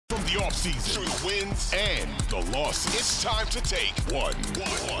the offseason, through the wins and the losses. It's time to take one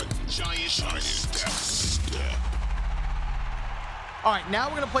giant step. All right, now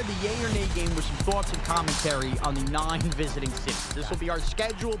we're going to play the yay or nay game with some thoughts and commentary on the 9 visiting cities. This will be our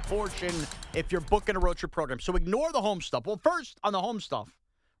scheduled portion if you're booking a road trip program. So ignore the home stuff. Well, first, on the home stuff,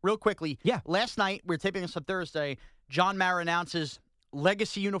 real quickly. Yeah. Last night, we were taping this on Thursday, John Mara announces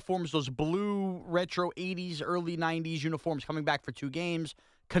legacy uniforms, those blue retro 80s, early 90s uniforms coming back for 2 games.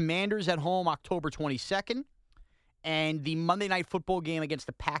 Commanders at home October 22nd. And the Monday Night Football game against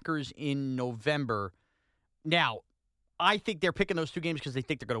the Packers in November. Now, I think they're picking those 2 games because they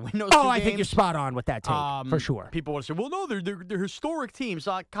think they're going to win those 2 games. I think you're spot on with that take, for sure. People would say, well, no, they're historic teams.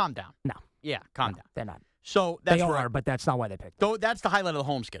 Calm down. No. Yeah, calm down. They're not. So that's they are, but that's not why they picked them. Though that's the highlight of the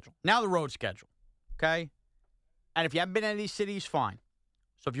home schedule. Now the road schedule, okay? And if you haven't been to any of these cities, fine.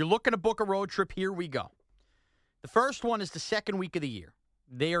 So if you're looking to book a road trip, here we go. The first one is the second week of the year.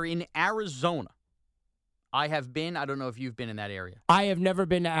 They are in Arizona. I have been. I don't know if you've been in that area. I have never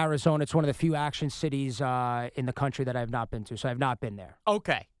been to Arizona. It's one of the few action cities in the country that I have not been to, so I have not been there.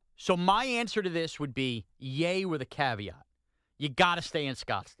 Okay. So my answer to this would be yay with a caveat. You got to stay in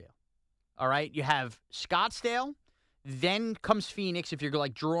Scottsdale. All right? You have Scottsdale, then comes Phoenix if you're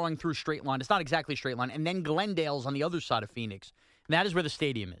like drawing through straight line. It's not exactly straight line. And then Glendale's on the other side of Phoenix. And that is where the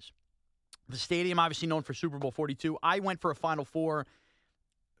stadium is. The stadium, obviously known for Super Bowl 42. I went for a Final Four.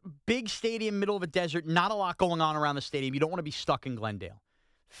 Big stadium, middle of a desert, not a lot going on around the stadium. You don't want to be stuck in Glendale.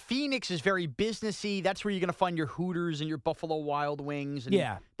 Phoenix is very businessy. That's where you're going to find your Hooters and your Buffalo Wild Wings and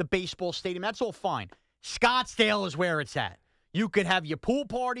the baseball stadium. That's all fine. Scottsdale is where it's at. You could have your pool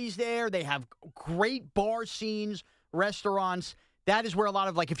parties there. They have great bar scenes, restaurants. That is where a lot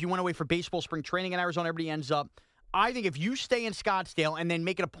of, like, if you went away for baseball spring training in Arizona, everybody ends up. I think if you stay in Scottsdale and then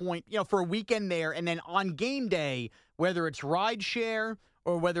make it a point, for a weekend there, and then on game day, whether it's rideshare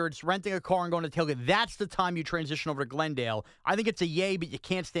or whether it's renting a car and going to tailgate, that's the time you transition over to Glendale. I think it's a yay, but you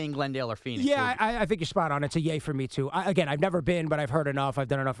can't stay in Glendale or Phoenix. Yeah, I think you're spot on. It's a yay for me, too. Again, I've never been, but I've heard enough. I've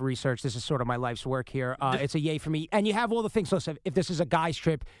done enough research. This is sort of my life's work here. It's a yay for me. And you have all the things. Listen, if this is a guy's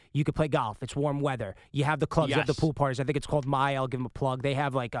trip, you could play golf. It's warm weather. You have the clubs. You have the pool parties. I think it's called Mile. I'll give them a plug. They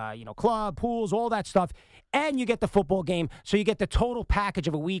have, club, pools, all that stuff. And you get the football game. So you get the total package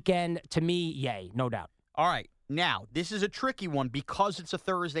of a weekend. To me, yay, no doubt. All right. Now, this is a tricky one because it's a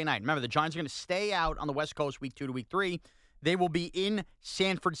Thursday night. Remember, the Giants are going to stay out on the West Coast week 2 to week 3. They will be in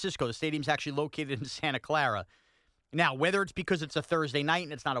San Francisco. The stadium's actually located in Santa Clara. Now, whether it's because it's a Thursday night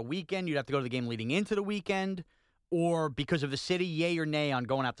and it's not a weekend, you'd have to go to the game leading into the weekend, or because of the city, yay or nay on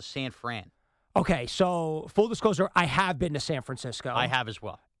going out to San Fran. Okay, so full disclosure, I have been to San Francisco. I have as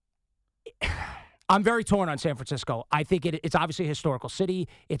well. I'm very torn on San Francisco. I think it's obviously a historical city.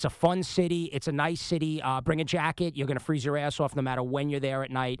 It's a fun city. It's a nice city. Bring a jacket. You're going to freeze your ass off no matter when you're there at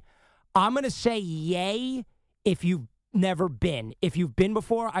night. I'm going to say yay if you've never been. If you've been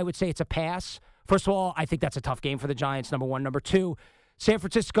before, I would say it's a pass. First of all, I think that's a tough game for the Giants, number one. Number two, San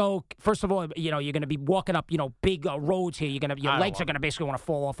Francisco, first of all, you're going to be walking up, big roads here. Your legs are going to basically want to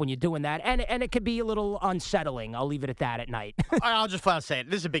fall off when you're doing that. And it could be a little unsettling. I'll leave it at that at night. I'll just flat out say it.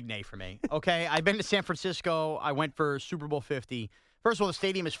 This is a big nay for me. Okay, I've been to San Francisco. I went for Super Bowl 50. First of all, the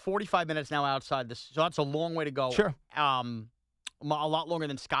stadium is 45 minutes now outside this, so that's a long way to go. Sure. A lot longer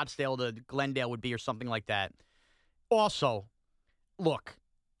than Scottsdale to Glendale would be or something like that. Also, look,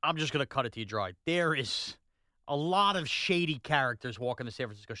 I'm just going to cut it to you dry. There is a lot of shady characters walking the San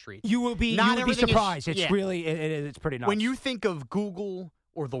Francisco streets. You will be surprised. It's pretty nice. When you think of Google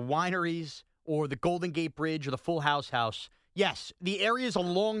or the wineries or the Golden Gate Bridge or the Full House, yes, the areas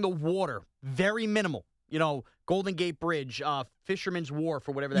along the water, very minimal. Golden Gate Bridge, Fisherman's Wharf,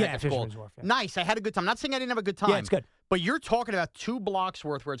 or whatever the heck it's called. Wharf, yeah. Nice. I had a good time. I'm not saying I didn't have a good time. Yeah, it's good. But you're talking about 2 blocks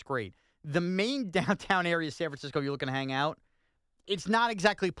worth where it's great. The main downtown area of San Francisco, you're looking to hang out, it's not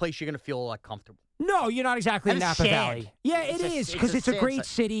exactly a place you're going to feel comfortable. No, you're not exactly in Napa Valley. Yeah, it is, because it's a great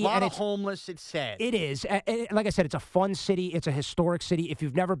city. A lot of homeless. It's sad. It is. Like I said, it's a fun city. It's a historic city. If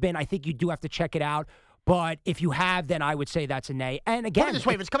you've never been, I think you do have to check it out. But if you have, then I would say that's a nay. And again, put it this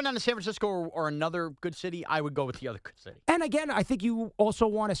way, if it's coming down to San Francisco or another good city, I would go with the other good city. And again, I think you also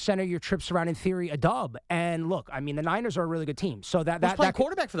want to center your trips around, in theory, a dub. And look, I mean, the Niners are a really good team. So Who's playing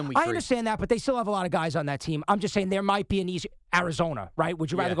quarterback for them week 3? I understand that, but they still have a lot of guys on that team. I'm just saying there might be an easy Arizona, right?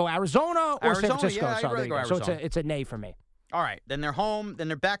 Would you rather go Arizona or San Francisco? Yeah, I'd rather go Arizona. So it's a nay for me. All right, then they're home. Then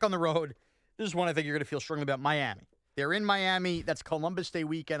they're back on the road. This is one I think you're going to feel strongly about. Miami. They're in Miami. That's Columbus Day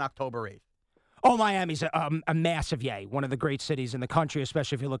weekend, October 8th. Oh, Miami's a massive yay. One of the great cities in the country,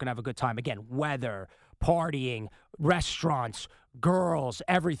 especially if you're looking to have a good time. Again, weather, partying, restaurants, girls,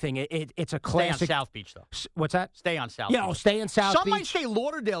 everything. It's a classic. Stay on South Beach, though. What's that? Stay on South Yeah, Beach. oh, stay in South Some Beach. might say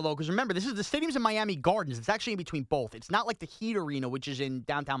Lauderdale, though, because remember, the stadium's in Miami Gardens. It's actually in between both. It's not like the Heat Arena, which is in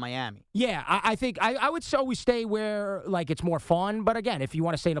downtown Miami. Yeah, I think I would always stay where, like, it's more fun. But, again, if you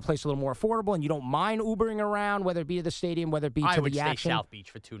want to stay in a place a little more affordable and you don't mind Ubering around, whether it be to the stadium, whether it be to the action. I would stay South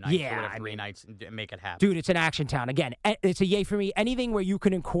Beach for 2 nights or whatever, 3 nights and make it happen. Dude, it's an action town. Again, it's a yay for me. Anything where you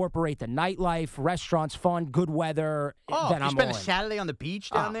can incorporate the nightlife, restaurants, fun, good weather, then you I'm spend all a in. Saturday on the beach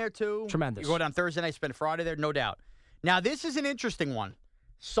down there, too? Tremendous. You go down Thursday night, spend Friday there, no doubt. Now, this is an interesting one.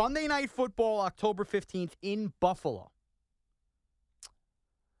 Sunday Night Football, October 15th in Buffalo.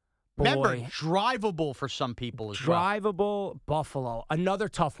 Boy. Remember, drivable for some people as well. Drivable, Buffalo. Another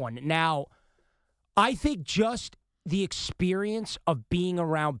tough one. Now, I think just the experience of being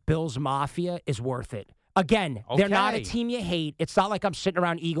around Bills Mafia is worth it. Again, they're not a team you hate. It's not like I'm sitting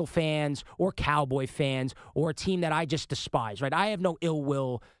around Eagle fans or Cowboy fans or a team that I just despise, right? I have no ill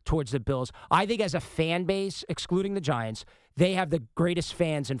will towards the Bills. I think as a fan base, excluding the Giants, they have the greatest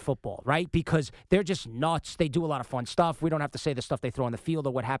fans in football, right? Because they're just nuts. They do a lot of fun stuff. We don't have to say the stuff they throw on the field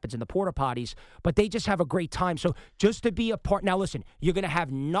or what happens in the porta potties, but they just have a great time. So just to be a part. Now, listen, you're going to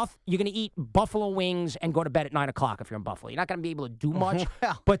have nothing. You're going to eat buffalo wings and go to bed at 9 o'clock if you're in Buffalo. You're not going to be able to do much,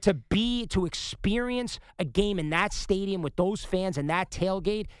 but to experience a game in that stadium with those fans and that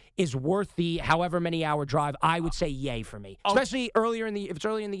tailgate is worth the however many hour drive. I would say yay for me, especially if it's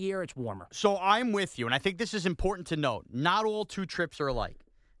early in the year, it's warmer. So I'm with you, and I think this is important to note. Not all 2 trips are alike.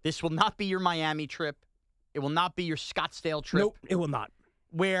 This will not be your Miami trip. It will not be your Scottsdale trip. Nope, it will not.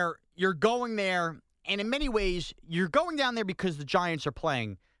 Where you're going there, and in many ways, you're going down there because the Giants are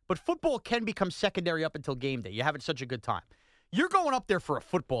playing, but football can become secondary up until game day. You're having such a good time. You're going up there for a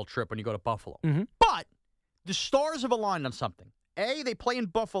football trip when you go to Buffalo. Mm-hmm. But the stars have aligned on something. A, they play in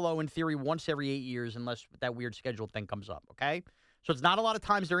Buffalo, in theory, once every 8 years, unless that weird schedule thing comes up, okay? So it's not a lot of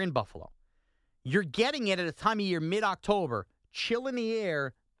times they're in Buffalo. You're getting it at a time of year, mid-October, chill in the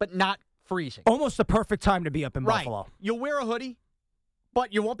air, but not freezing. Almost the perfect time to be up in Buffalo. You'll wear a hoodie,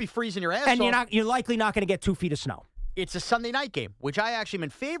 but you won't be freezing your ass and off. you're likely not going to get 2 feet of snow. It's a Sunday night game, which I actually am in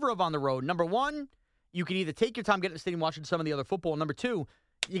favor of on the road. Number one, you can either take your time getting to the stadium watching some of the other football. Number two,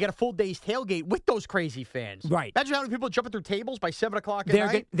 you got a full day's tailgate with those crazy fans. Right. Imagine how many people jumping through tables by 7 o'clock at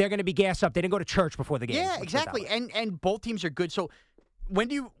night. They're going to be gassed up. They didn't go to church before the game. Yeah, exactly. And both teams are good. So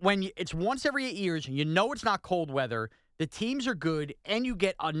it's once every 8 years, and you know it's not cold weather, the teams are good, and you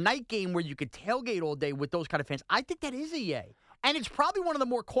get a night game where you could tailgate all day with those kind of fans. I think that is a yay. And it's probably one of the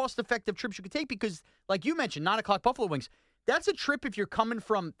more cost-effective trips you could take because, like you mentioned, 9 o'clock Buffalo Wings. That's a trip if you're coming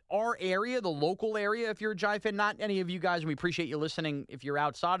from our area, the local area, if you're a Giant fan. Not any of you guys, and we appreciate you listening. If you're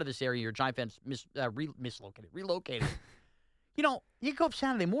outside of this area, you're a Giant fans relocated. You know, you can go up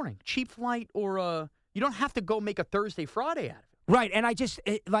Saturday morning, cheap flight, or you don't have to go make a Thursday, Friday out of it. Right, and I just,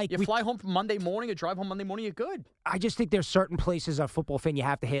 fly home from Monday morning or drive home Monday morning, you're good. I just think there's certain places a football fan you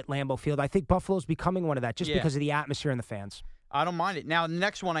have to hit Lambeau Field. I think Buffalo's becoming one of that just because of the atmosphere and the fans. I don't mind it. Now, the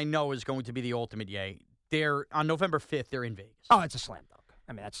next one I know is going to be the ultimate yay. They're on November 5th. They're in Vegas. Oh, it's a slam dunk.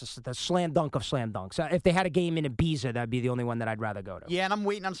 I mean, that's just the slam dunk of slam dunks. If they had a game in Ibiza, that'd be the only one that I'd rather go to. Yeah, and I'm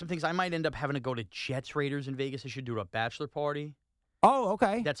waiting on some things. I might end up having to go to Jets Raiders in Vegas. They should do a bachelor party. Oh,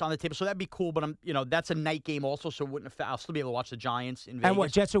 okay. That's on the table, so that'd be cool. But that's a night game also, so it wouldn't. I'll still be able to watch the Giants in Vegas. And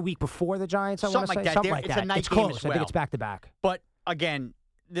what? Jets a week before the Giants? Something like that. Something like it's that. A night it's game close. as well. I think it's back to back. But again.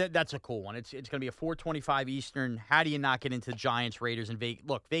 That's a cool one. It's going to be a 4:25 Eastern. How do you not get into Giants, Raiders, and Vegas?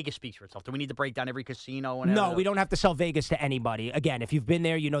 Look, Vegas speaks for itself. Do we need to break down every casino? No, we don't have to sell Vegas to anybody. Again, if you've been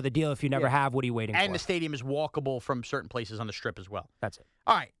there, you know the deal. If you never have, what are you waiting for? And the stadium is walkable from certain places on the Strip as well. That's it.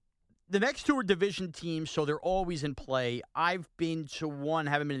 All right. The next two are division teams, so they're always in play. I've been to one,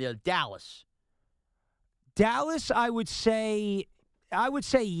 haven't been to the other. Dallas. Dallas, I would say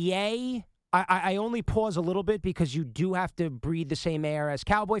yay. I only pause a little bit because you do have to breathe the same air as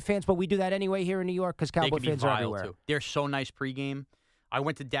Cowboy fans, but we do that anyway here in New York because Cowboy fans are everywhere. Too. They're so nice pregame. I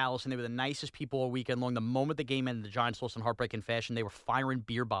went to Dallas, and they were the nicest people all weekend long. The moment the game ended, the Giants lost in heartbreaking fashion. They were firing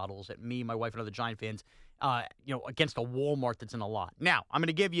beer bottles at me, my wife, and other Giant fans, against a Walmart that's in a lot. Now, I'm going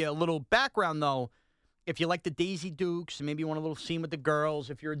to give you a little background, though. If you like the Daisy Dukes, maybe you want a little scene with the girls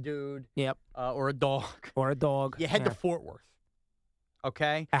if you're a dude. Yep. Or a dog. You head to Fort Worth.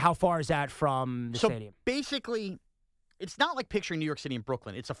 Okay. How far is that from the stadium? Basically, it's not like picturing New York City and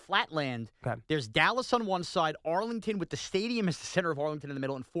Brooklyn. It's a flat land. Okay. There's Dallas on one side, Arlington with the stadium as the center of Arlington in the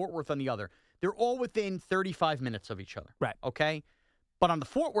middle, and Fort Worth on the other. They're all within 35 minutes of each other. Right. Okay. But on the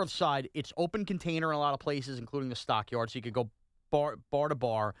Fort Worth side, it's open container in a lot of places, including the Stockyard, so you could go bar to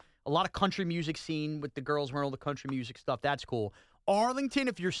bar. A lot of country music scene with the girls wearing all the country music stuff. That's cool. Arlington,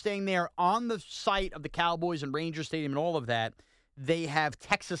 if you're staying there on the site of the Cowboys and Rangers Stadium and all of that, they have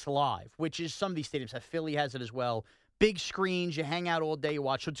Texas Live, which is some of these stadiums have. Philly has it as well. Big screens, you hang out all day, you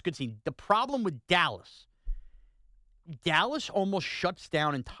watch. So it's good seeing. The problem with Dallas almost shuts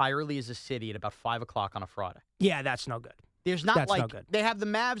down entirely as a city at about 5 o'clock on a Friday. Yeah, that's no good. There's not That's like no good. they have the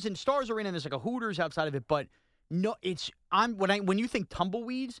Mavs and Stars Arena, and there's like a Hooters outside of it, but no, when you think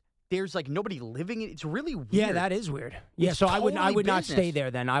tumbleweeds, there's like nobody living in it. It's really weird. Yeah, that is weird. Yeah, It's so I totally would not business. stay there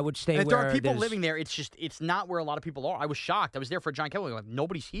then. I would stay And if where there are people there's- living there, it's not where a lot of people are. I was shocked. I was there for a Giant Cowboy game. Like,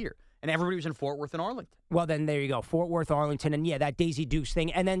 nobody's here. And everybody was in Fort Worth and Arlington. Well, then there you go. Fort Worth, Arlington, and yeah, that Daisy Dukes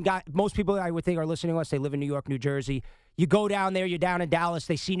thing. And then most people I would think are listening to us, they live in New York, New Jersey. You go down there, you're down in Dallas,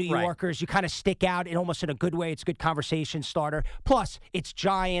 they see New Right. Yorkers, you kind of stick out in almost in a good way. It's a good conversation starter. Plus, it's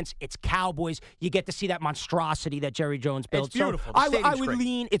Giants, it's Cowboys. You get to see that monstrosity that Jerry Jones built. It's beautiful. So The I stadium's would great.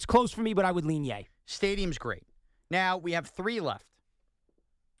 lean, it's close for me, but I would lean yay. Stadium's great. Now, we have 3 left.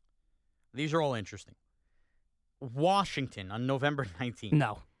 These are all interesting. Washington on November 19th.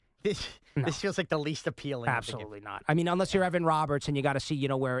 No. This feels like the least appealing. Absolutely not. I mean, unless you're Evan Roberts and you got to see,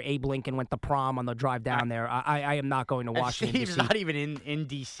 where Abe Lincoln went to prom on the drive down there. I am not going to Washington Steve's D.C. not even in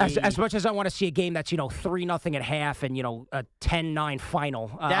D.C. As much as I want to see a game that's 3-0 at half and a 10-9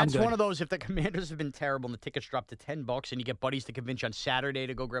 final. That's one of those. If the Commanders have been terrible and the tickets drop to $10 and you get buddies to convince you on Saturday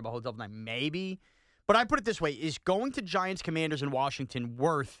to go grab a hotel night, maybe. But I put it this way: is going to Giants Commanders in Washington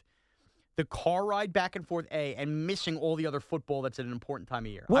worth the car ride back and forth, and missing all the other football that's at an important time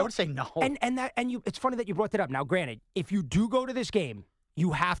of year? Well, I would say no. It's funny that you brought that up. Now, granted, if you do go to this game,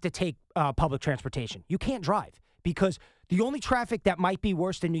 you have to take public transportation. You can't drive because the only traffic that might be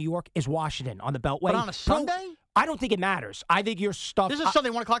worse than New York is Washington on the Beltway. But on a Sunday? I don't think it matters. I think your stuff. This is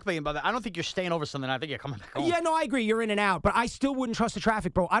Sunday 1 o'clock game, but I don't think you're staying over Sunday night. I think you're coming back home. Yeah, no, I agree. You're in and out, but I still wouldn't trust the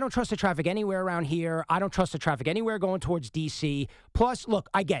traffic, bro. I don't trust the traffic anywhere around here. I don't trust the traffic anywhere going towards D.C. Plus, look,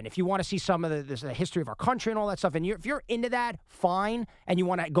 again, if you want to see some of the history of our country and all that stuff, and if you're into that, fine, and you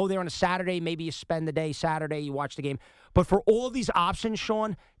want to go there on a Saturday, maybe you spend the day Saturday, you watch the game. But for all of these options,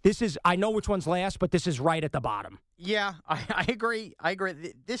 Shaun, I know which one's last, but this is right at the bottom. Yeah, I agree.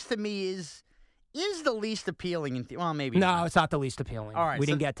 This to me is the least appealing. Well, maybe No, not. it's not the least appealing. All right, we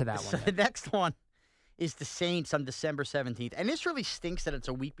didn't get to that So one the yet. next one is the Saints on December 17th. And this really stinks that it's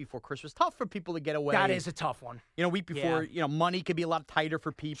a week before Christmas. Tough for people to get away. That is a tough one. A week before, money could be a lot tighter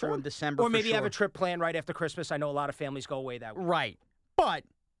for people in December. Or maybe for have sure. a trip planned right after Christmas. I know a lot of families go away that week. Right. But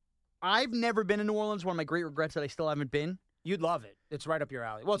I've never been to New Orleans. One of my great regrets that I still haven't been. You'd love it. It's right up your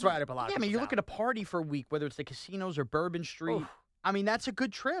alley. Well, it's right up a lot. Yeah, of you people's look at a party for a week, whether it's the casinos or Bourbon Street. Oof. I mean, that's a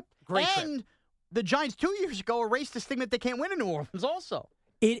good trip. Great trip. And the Giants 2 years ago erased this thing that they can't win in New Orleans also.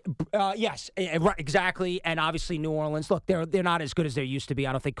 Yes, right, exactly, and obviously New Orleans. Look, they're not as good as they used to be.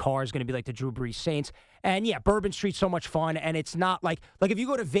 I don't think Carr is going to be like the Drew Brees Saints. And yeah, Bourbon Street's so much fun, and it's not like if you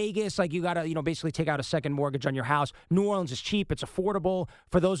go to Vegas, like you got to basically take out a second mortgage on your house. New Orleans is cheap, it's affordable.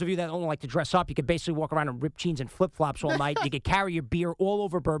 For those of you that don't like to dress up, you could basically walk around in ripped jeans and flip flops all night. You could carry your beer all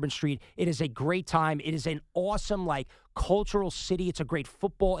over Bourbon Street. It is a great time. It is an awesome cultural city. It's a great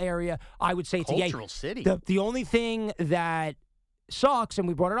football area. I would say Cultural city. The only thing that sucks, and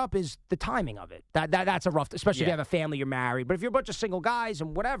we brought it up, is the timing of it. That's a rough, especially if you have a family, you're married. But if you're a bunch of single guys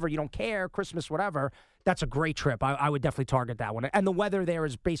and whatever, you don't care, Christmas, whatever, that's a great trip. I would definitely target that one. And the weather there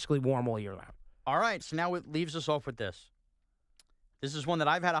is basically warm all year round. All right, so now it leaves us off with this. This is one that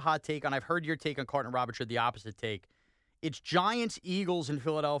I've had a hot take on. I've heard your take on Carton Roberts, or the opposite take. It's Giants-Eagles in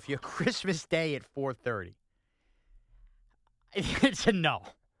Philadelphia, Christmas Day at 4:30. It's a no.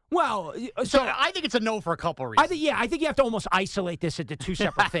 Well, So I think it's a no for a couple reasons. I think you have to almost isolate this into two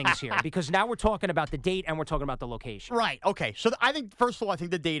separate things here, because now we're talking about the date and we're talking about the location. Right, okay. So I think, first of all, I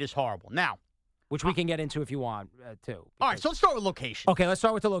think the date is horrible. Now, Which we can get into if you want, too. all right, so let's start with location. Okay, let's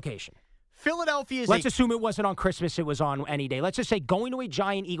start with the location. Philadelphia is Let's assume it wasn't on Christmas, it was on any day. Let's just say going to a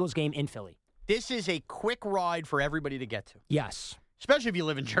Giant-Eagles game in Philly. This is a quick ride for everybody to get to, Yes. especially if you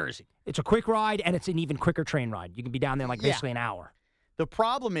live in Jersey. It's a quick ride, and it's an even quicker train ride. You can be down there in basically an hour. The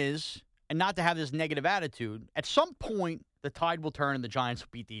problem is, and not to have this negative attitude, at some point, the tide will turn and the Giants will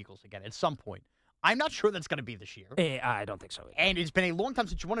beat the Eagles again. At some point. I'm not sure that's going to be this year. I don't think so either. And it's been a long time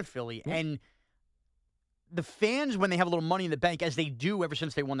since you won at Philly. Yeah. And the fans, when they have a little money in the bank, as they do ever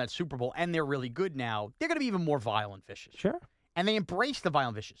since they won that Super Bowl, and they're really good now, they're going to be even more violent vicious. Sure. And they embrace the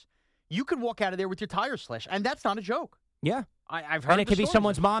violent vicious. You could walk out of there with your tires slashed, and that's not a joke. Yeah. I've heard And it could be stories.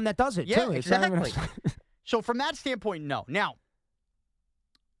 someone's mom that does it, Yeah, too. It's not even- exactly. So from that standpoint, no. Now,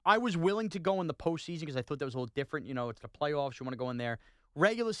 I was willing to go in the postseason because I thought that was a little different. It's the playoffs. You want to go in there.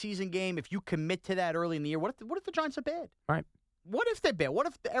 Regular season game, if you commit to that early in the year, what if the Giants are bad? Right. What if they're bad? What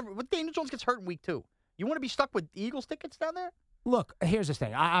if Daniel Jones gets hurt in week 2? You want to be stuck with Eagles tickets down there? Look, here's the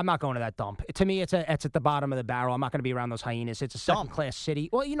thing. I'm not going to that dump. To me, it's at the bottom of the barrel. I'm not going to be around those hyenas. It's a second-class city.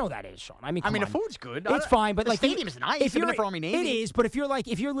 Well, you know that is, Shaun. I mean, come the on. food's good. It's fine, but the like stadium's nice. If you're for Army Navy. It is, but if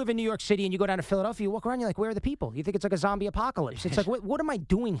you live in New York City and you go down to Philadelphia, you walk around, you're like, where are the people? You think it's like a zombie apocalypse. It's like, what am I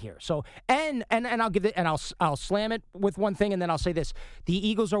doing here? So, and I'll give it, and I'll slam it with one thing, and then I'll say this: the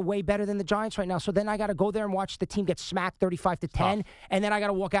Eagles are way better than the Giants right now. So then I got to go there and watch the team get smacked 35-10, and then I got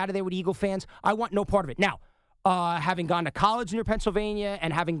to walk out of there with Eagle fans. I want no part of it. Now, having gone to college near Pennsylvania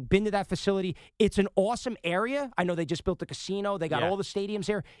and having been to that facility, it's an awesome area. I know they just built the casino. They got all the stadiums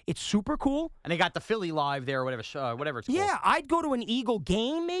there. It's super cool. And they got the Philly Live there, or whatever it's called. Yeah, I'd go to an Eagle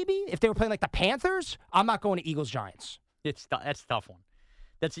game maybe if they were playing like the Panthers. I'm not going to Eagles-Giants. That's a tough one.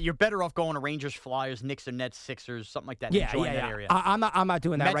 You're better off going to Rangers, Flyers, Knicks or Nets, Sixers, something like that. Yeah. That area. I'm not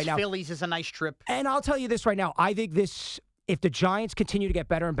doing that Mets, right now. Phillies is a nice trip. And I'll tell you this right now. I think if the Giants continue to get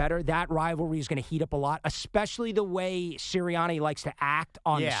better and better, that rivalry is going to heat up a lot, especially the way Sirianni likes to act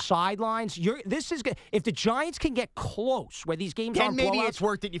on the sidelines. If the Giants can get close, where these games aren't maybe blowouts, it's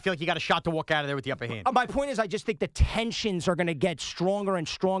worth it. You feel like you got a shot to walk out of there with the upper hand. My point is, I just think the tensions are going to get stronger and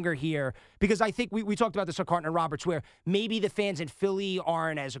stronger here because I think we talked about this on Carton and Roberts, where maybe the fans in Philly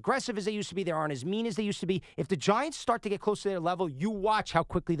aren't as aggressive as they used to be. They aren't as mean as they used to be. If the Giants start to get close to their level, you watch how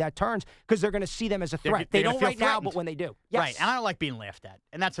quickly that turns because they're going to see them as a threat. They don't right now, but when they do. Yes. Right, and I don't like being laughed at.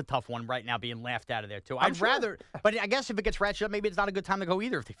 And that's a tough one right now, being laughed out of there, too. I'd rather, but I guess if it gets ratcheted up, maybe it's not a good time to go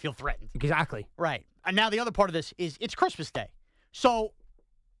either if they feel threatened. Exactly. Right. And now the other part of this is it's Christmas Day. So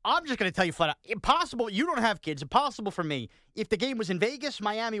I'm just going to tell you flat out, impossible, you don't have kids, impossible for me. If the game was in Vegas,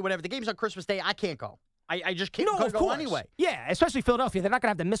 Miami, whatever, the game's on Christmas Day, I can't go. I just can't go anyway. Yeah, especially Philadelphia. They're not going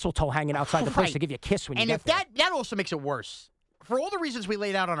to have the mistletoe hanging outside the place to give you a kiss when you get there. And that also makes it worse. For all the reasons we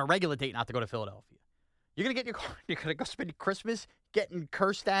laid out on a regular date not to go to Philadelphia. You're going to get in your car, you're going to go spend Christmas getting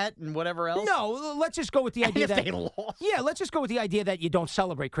cursed at and whatever else? No, let's just go with the idea that... they lost. Yeah, let's just go with the idea that you don't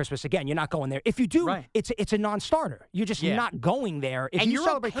celebrate Christmas. Again, you're not going there. If you do, it's a non-starter. You're just not going there. If and you you're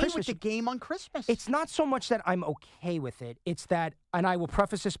celebrate okay Christmas, with the game on Christmas. It's not so much that I'm okay with it. It's that, and I will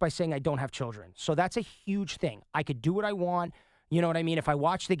preface this by saying I don't have children. So that's a huge thing. I could do what I want. You know what I mean? If I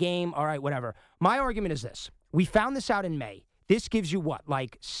watch the game, all right, whatever. My argument is this. We found this out in May. This gives you what,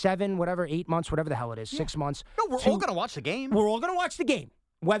 like 7, whatever, 8 months, whatever the hell it is, 6 months. No, we're all going to watch the game. We're all going to watch the game,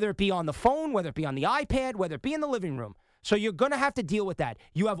 whether it be on the phone, whether it be on the iPad, whether it be in the living room. So you're going to have to deal with that.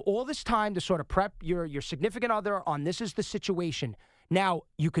 You have all this time to sort of prep your significant other on this is the situation. Now,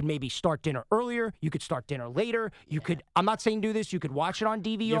 you could maybe start dinner earlier. You could start dinner later. You could, I'm not saying do this. You could watch it on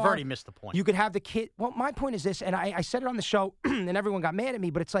DVR. You've already missed the point. You could have the kid. Well, my point is this, and I said it on the show, and everyone got mad at me,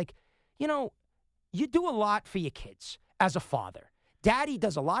 but it's like, you know, you do a lot for your kids as a father. Daddy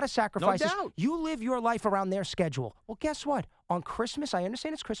does a lot of sacrifices. No doubt. You live your life around their schedule. Well, guess what? On Christmas, I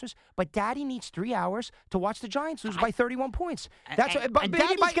understand it's Christmas, but Daddy needs 3 hours to watch the Giants lose by 31 points. That's and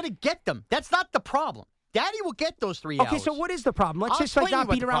Daddy's going to get them. That's not the problem. Daddy will get those 3 hours. Okay, so what is the problem? Let's just not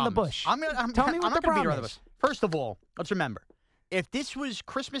beat around the bush. Tell me what the problem is. First of all, let's remember, if this was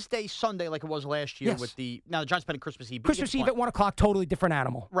Christmas Day Sunday like it was last year with now the Giants playing Christmas Eve. Christmas Eve at 1 o'clock, totally different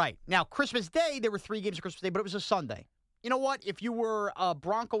animal. Right. Now, Christmas Day, there were 3 games of Christmas Day, but it was a Sunday. You know what? If you were a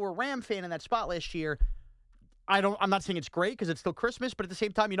Bronco or Ram fan in that spot last year, I'm not saying it's great because it's still Christmas, but at the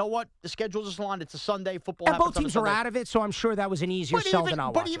same time, you know what? The schedule's just lined. It's a Sunday. Football and happens both teams on a Sunday. are out of it, so I'm sure that was an easier sell than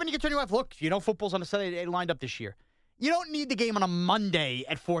I'll watch. But even you can turn your wife, look, you know, football's on a Sunday. They lined up this year. You don't need the game on a Monday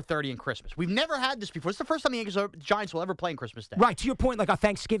at 4:30 on Christmas. We've never had this before. It's the first time the Giants will ever play on Christmas Day. Right. To your point, like on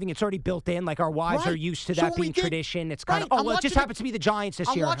Thanksgiving, it's already built in. Like our wives are used to that being tradition. It's kind of, well, it just happens to be the Giants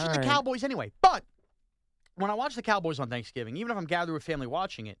this year. I'm watching the Cowboys anyway. But when I watch the Cowboys on Thanksgiving, even if I'm gathered with family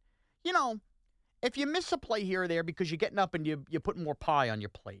watching it, you know, if you miss a play here or there because you're getting up and you put more pie on your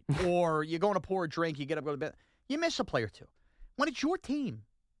plate or you're going to pour a drink, you get up, go to bed, you miss a play or two. When it's your team,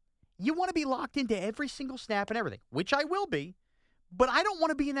 you want to be locked into every single snap and everything, which I will be. But I don't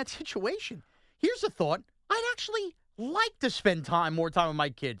want to be in that situation. Here's a thought. I'd actually like to spend more time with my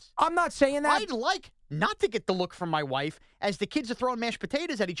kids. I'm not saying that. I'd like not to get the look from my wife as the kids are throwing mashed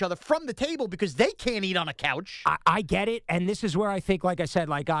potatoes at each other from the table because they can't eat on a couch. I get it. And this is where I think, like I said,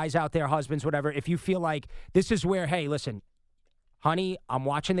 like guys out there, husbands, whatever, if you feel like this is where, hey, listen, honey, I'm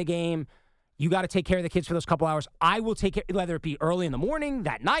watching the game. You got to take care of the kids for those couple hours. I will take care, whether it be early in the morning,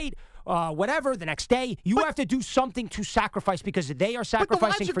 that night, whatever, the next day. You have to do something to sacrifice because they are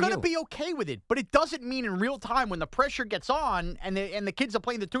sacrificing for you. But the wives are going to be okay with it. But it doesn't mean in real time when the pressure gets on and the kids are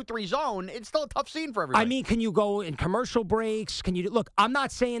playing the 2-3 zone, it's still a tough scene for everybody. I mean, can you go in commercial breaks? Can you look? I'm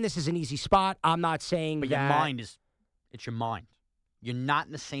not saying this is an easy spot. I'm not saying but that. Your mind is, it's your mind. you're not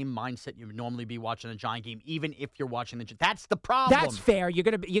in the same mindset you would normally be watching a Giant game, even if you're watching the. That's the problem. That's fair.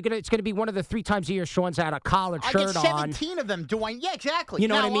 It's gonna be one of the 3 times a year Sean's had a collared shirt on. I get 17 of them. Do I? Yeah, exactly. You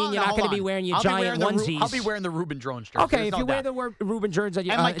know now, what I mean? You're not gonna be wearing your Giant onesies. I'll be wearing the Ruben Drones jersey. Okay, if you wear the Ruben Drones, and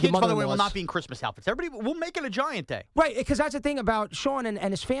my kids, by the way, will not be in Christmas outfits. Everybody, we'll make it a Giant day. Right, because that's the thing about Shaun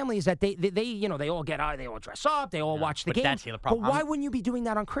and his family is that they all get out, they all dress up, they all watch the game. That's the other problem. But why wouldn't you be doing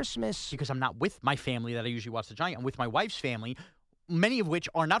that on Christmas? Because I'm not with my family that I usually watch the Giant. I'm with my wife's family, many of which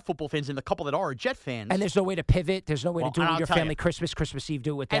are not football fans, and the couple that are Jet fans. And there's no way to pivot. There's no way to do it with your family. Christmas Eve,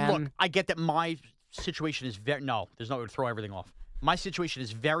 do it with them. And look, I get that my situation is there's no way to throw everything off. My situation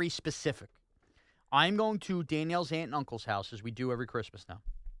is very specific. I'm going to Danielle's aunt and uncle's house, as we do every Christmas now.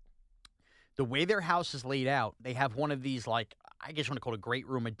 The way their house is laid out, they have one of these, like, I guess you want to call it a great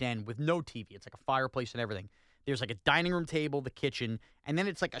room, a den, with no TV. It's like a fireplace and everything. There's like a dining room table, the kitchen, and then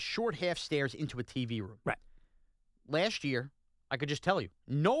it's like a short half stairs into a TV room. Right. Last year, I could just tell you,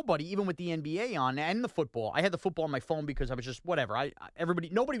 nobody, even with the NBA on and the football, I had the football on my phone because I was just whatever.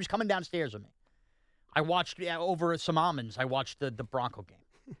 Nobody was coming downstairs with me. I watched over some almonds. I watched the Bronco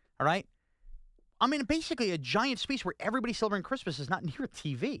game. All right. I'm in basically a giant space where everybody celebrating Christmas is not near a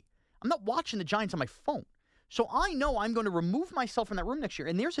TV. I'm not watching the Giants on my phone, so I know I'm going to remove myself from that room next year,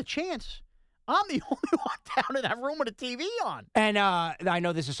 and there's a chance I'm the only one down in that room with a TV on. And I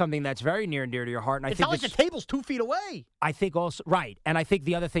know this is something that's very near and dear to your heart. And it's not like the table's 2 feet away. I think also, right. And I think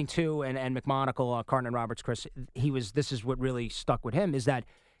the other thing, too, and McMonagle, Carton and Roberts, Chris, this is what really stuck with him, is that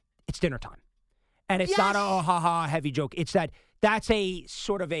it's dinner time. And it's not a heavy joke. It's that's a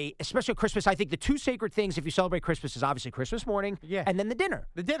sort of especially at Christmas, I think the 2 sacred things, if you celebrate Christmas, is obviously Christmas morning and then the dinner.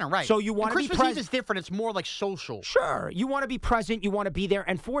 The dinner, right. So you want to be present. Christmas Eve is different. It's more like social. Sure. You want to be present. You want to be there.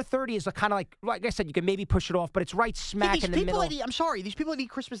 And 4:30 is kind of like I said, you can maybe push it off, but it's right smack in the middle. I'm sorry. These people that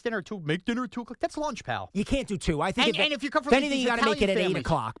eat Christmas dinner make dinner at 2 o'clock. That's lunch, pal. You can't do 2. I think if you come from anything, you got to make it at 8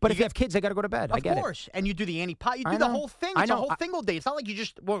 o'clock. But if you have kids, they got to go to bed. I get it. Of course. And you do the anti-pot. You do the whole thing. It's a whole thing all day. It's not like you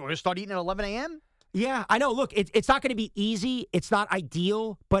just, we're going to start eating at 11 a.m.? Yeah, I know. Look, it's not going to be easy. It's not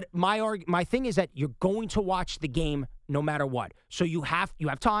ideal. But my thing is that you're going to watch the game no matter what. So you have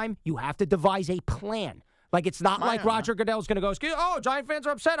time. You have to devise a plan. Like, it's not like Roger Goodell's going to go, oh, Giant fans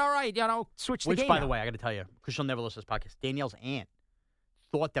are upset. All right, switch the game. Which, by the way, I got to tell you, because she'll never listen to this podcast, Danielle's aunt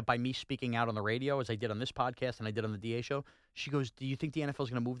thought that by me speaking out on the radio, as I did on this podcast and I did on the DA show, she goes, do you think the NFL is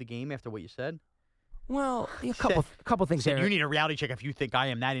going to move the game after what you said? Well, a couple things there. You need a reality check if you think I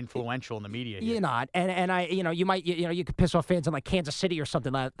am that influential in the media here. You're not, and I, you could piss off fans in like Kansas City or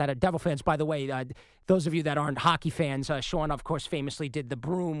something that are Devil fans. By the way, those of you that aren't hockey fans, Shaun, of course, famously did the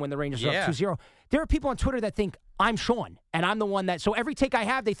broom when the Rangers were up 2-0. There are people on Twitter that think I'm Shaun, and I'm the one that. So every take I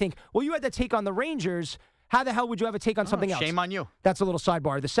have, they think, well, you had that take on the Rangers. How the hell would you have a take on something else? Shame on you. That's a little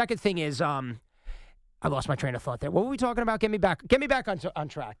sidebar. The second thing is, I lost my train of thought there. What were we talking about? Get me back on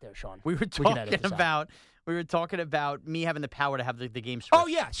track there, Shaun. We were talking about me having the power to have the game switch. Oh,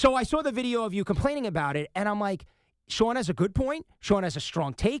 yeah. So I saw the video of you complaining about it, and I'm like, Shaun has a good point. Shaun has a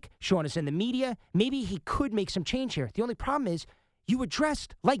strong take. Shaun is in the media. Maybe he could make some change here. The only problem is you were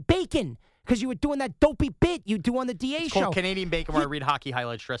dressed like bacon because you were doing that dopey bit you do on the DA it's show. Called Canadian Bacon, where I read hockey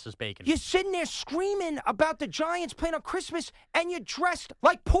highlights dressed as bacon. You're sitting there screaming about the Giants playing on Christmas, and you're dressed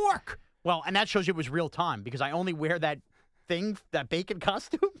like pork. Well, and that shows you it was real time because I only wear that bacon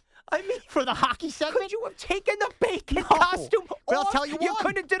costume. I mean, for the hockey segment. Could you have taken the bacon costume off? But I'll tell you what. You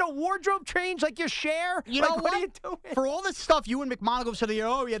couldn't have did a wardrobe change like your share? You know what are you doing? For all this stuff, you and McMonagle said,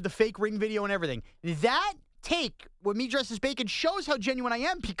 we had the fake ring video and everything. That take, with me dressed as bacon, shows how genuine I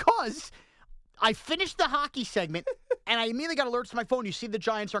am because I finished the hockey segment and I immediately got alerts to my phone. You see the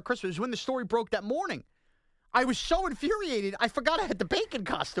Giants on Christmas. It was when the story broke that morning. I was so infuriated, I forgot I had the bacon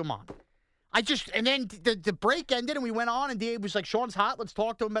costume on. And then the break ended, and we went on, and Dave was like, Shaun's hot. Let's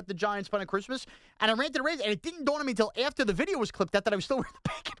talk to him about the Giants playing Christmas. And I ran to the radio, and it didn't dawn on me until after the video was clipped that I was still wearing the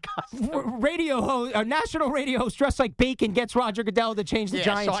bacon costume. National radio host dressed like bacon gets Roger Goodell to change the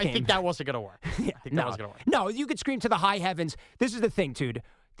Giants game. So I think that wasn't going to work. No, you could scream to the high heavens. This is the thing, dude.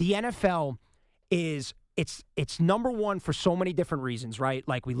 The NFL is... It's number one for so many different reasons, right?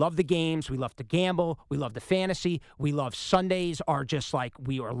 Like, we love the games, we love to gamble, we love the fantasy, we love Sundays are just like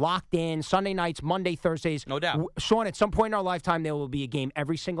we are locked in. Sunday nights, Monday, Thursdays. No doubt. Shaun, at some point in our lifetime, there will be a game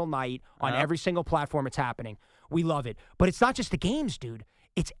every single night on every single platform it's happening. We love it. But it's not just the games, dude.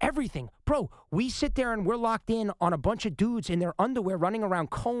 It's everything. Bro, we sit there and we're locked in on a bunch of dudes in their underwear running around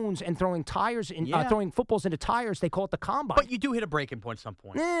cones and throwing throwing footballs into tires. They call it the combine. But you do hit a breaking point at some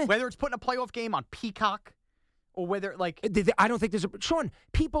point. Whether it's putting a playoff game on Peacock Or whether, like... I don't think there's a... Shaun,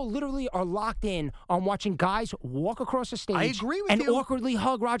 people literally are locked in on watching guys walk across the stage I agree with and you. awkwardly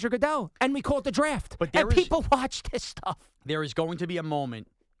hug Roger Goodell, and we call it the draft. But people watch this stuff. There is going to be a moment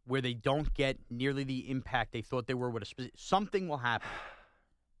where they don't get nearly the impact they thought they were with a something will happen.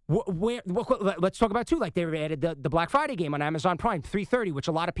 Let's talk about, too, like they added the Black Friday game on Amazon Prime, 3:30, which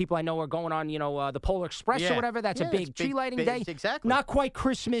a lot of people I know are going on, the Polar Express or whatever. That's a big tree lighting day. Exactly. Not quite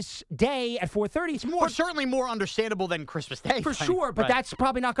Christmas Day at 4:30. It's certainly more understandable than Christmas Day. For sure, but that's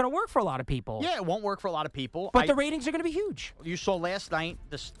probably not going to work for a lot of people. Yeah, it won't work for a lot of people. But the ratings are going to be huge. You saw last night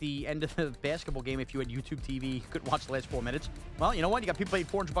the end of the basketball game. If you had YouTube TV, you couldn't watch the last 4 minutes. Well, you know what? You got people paying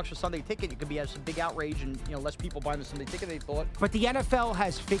 $400 for a Sunday ticket. You could have some big outrage and less people buying the Sunday ticket than they thought. But the NFL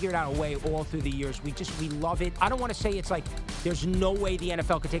has figured out a way all through the years. We love it. I don't want to say it's like there's no way the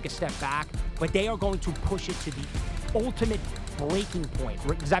NFL could take a step back, but they are going to push it to the ultimate breaking point.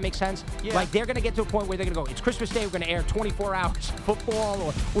 Does that make sense? Yeah. Like they're going to get to a point where they're going to go, it's Christmas Day, we're going to air 24 hours of football,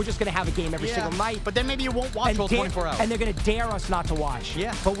 or we're just going to have a game every single night. But then maybe you won't watch all 24 hours. And they're going to dare us not to watch.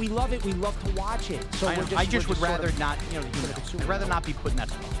 Yeah. But we love it. We love to watch it. So I just would rather not, I'd rather not be put in that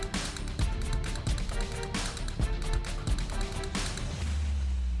spot.